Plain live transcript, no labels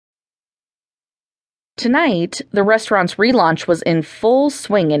Tonight, the restaurant's relaunch was in full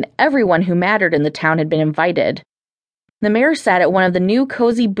swing and everyone who mattered in the town had been invited. The mayor sat at one of the new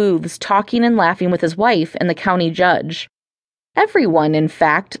cozy booths talking and laughing with his wife and the county judge. Everyone, in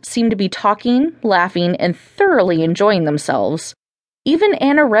fact, seemed to be talking, laughing, and thoroughly enjoying themselves. Even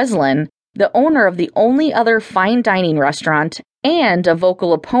Anna Reslin, the owner of the only other fine dining restaurant and a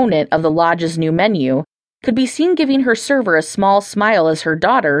vocal opponent of the lodge's new menu, could be seen giving her server a small smile as her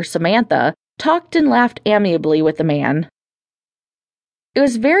daughter, Samantha, talked and laughed amiably with the man. It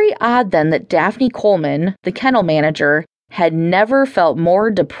was very odd then that Daphne Coleman, the kennel manager, had never felt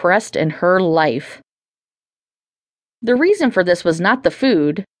more depressed in her life. The reason for this was not the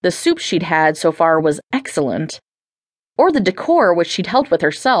food. The soup she'd had so far was excellent. Or the decor, which she'd helped with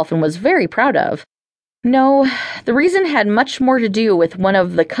herself and was very proud of. No, the reason had much more to do with one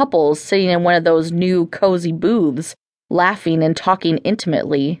of the couples sitting in one of those new cozy booths, laughing and talking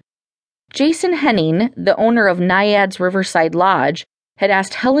intimately. Jason Henning, the owner of Naiad's Riverside Lodge, had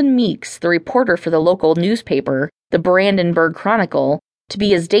asked Helen Meeks, the reporter for the local newspaper, the Brandenburg Chronicle, to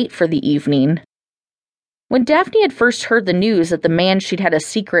be his date for the evening. When Daphne had first heard the news that the man she'd had a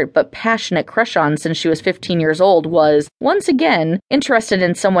secret but passionate crush on since she was 15 years old was, once again, interested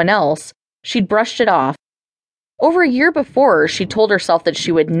in someone else, she'd brushed it off. Over a year before, she told herself that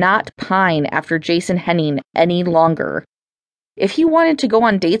she would not pine after Jason Henning any longer. If he wanted to go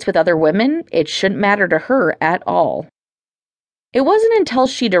on dates with other women, it shouldn't matter to her at all. It wasn't until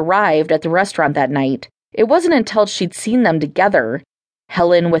she'd arrived at the restaurant that night, it wasn't until she'd seen them together,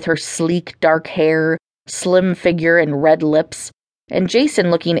 Helen with her sleek dark hair, slim figure and red lips, and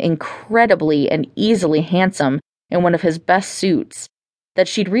Jason looking incredibly and easily handsome in one of his best suits, that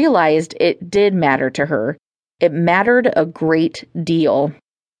she'd realized it did matter to her. It mattered a great deal.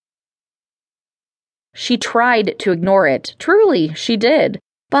 She tried to ignore it. Truly, she did.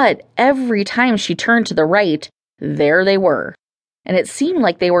 But every time she turned to the right, there they were. And it seemed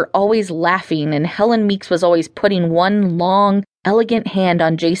like they were always laughing, and Helen Meeks was always putting one long, elegant hand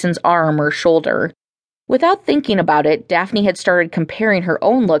on Jason's arm or shoulder. Without thinking about it, Daphne had started comparing her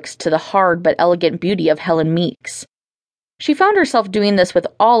own looks to the hard but elegant beauty of Helen Meeks. She found herself doing this with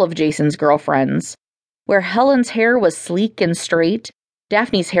all of Jason's girlfriends. Where Helen's hair was sleek and straight,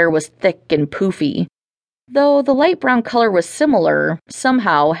 Daphne's hair was thick and poofy. Though the light brown color was similar,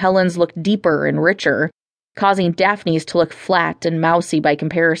 somehow Helen's looked deeper and richer, causing Daphne's to look flat and mousy by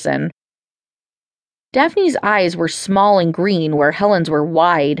comparison. Daphne's eyes were small and green, where Helen's were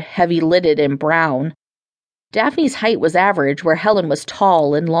wide, heavy-lidded, and brown. Daphne's height was average, where Helen was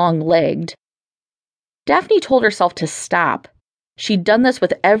tall and long-legged. Daphne told herself to stop. She'd done this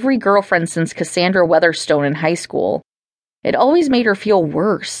with every girlfriend since Cassandra Weatherstone in high school. It always made her feel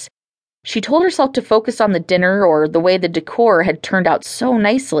worse. She told herself to focus on the dinner or the way the decor had turned out so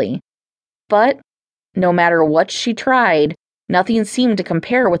nicely. But no matter what she tried, nothing seemed to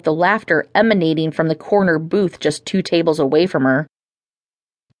compare with the laughter emanating from the corner booth just 2 tables away from her.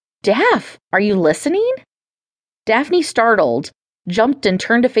 "Daph, are you listening?" Daphne, startled, jumped and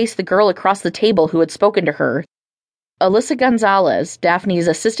turned to face the girl across the table who had spoken to her. Alyssa Gonzalez, Daphne's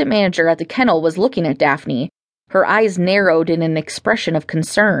assistant manager at the kennel, was looking at Daphne, her eyes narrowed in an expression of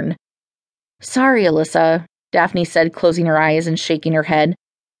concern. "Sorry, Alyssa," Daphne said, closing her eyes and shaking her head.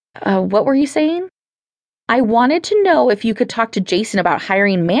 What were you saying?" "I wanted to know if you could talk to Jason about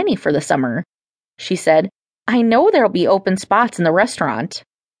hiring Manny for the summer," she said. "I know there'll be open spots in the restaurant."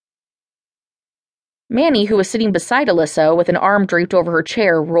 Manny, who was sitting beside Alyssa with an arm draped over her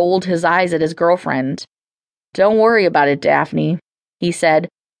chair, rolled his eyes at his girlfriend. "Don't worry about it, Daphne," he said.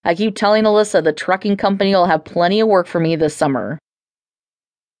 "I keep telling Alyssa the trucking company will have plenty of work for me this summer."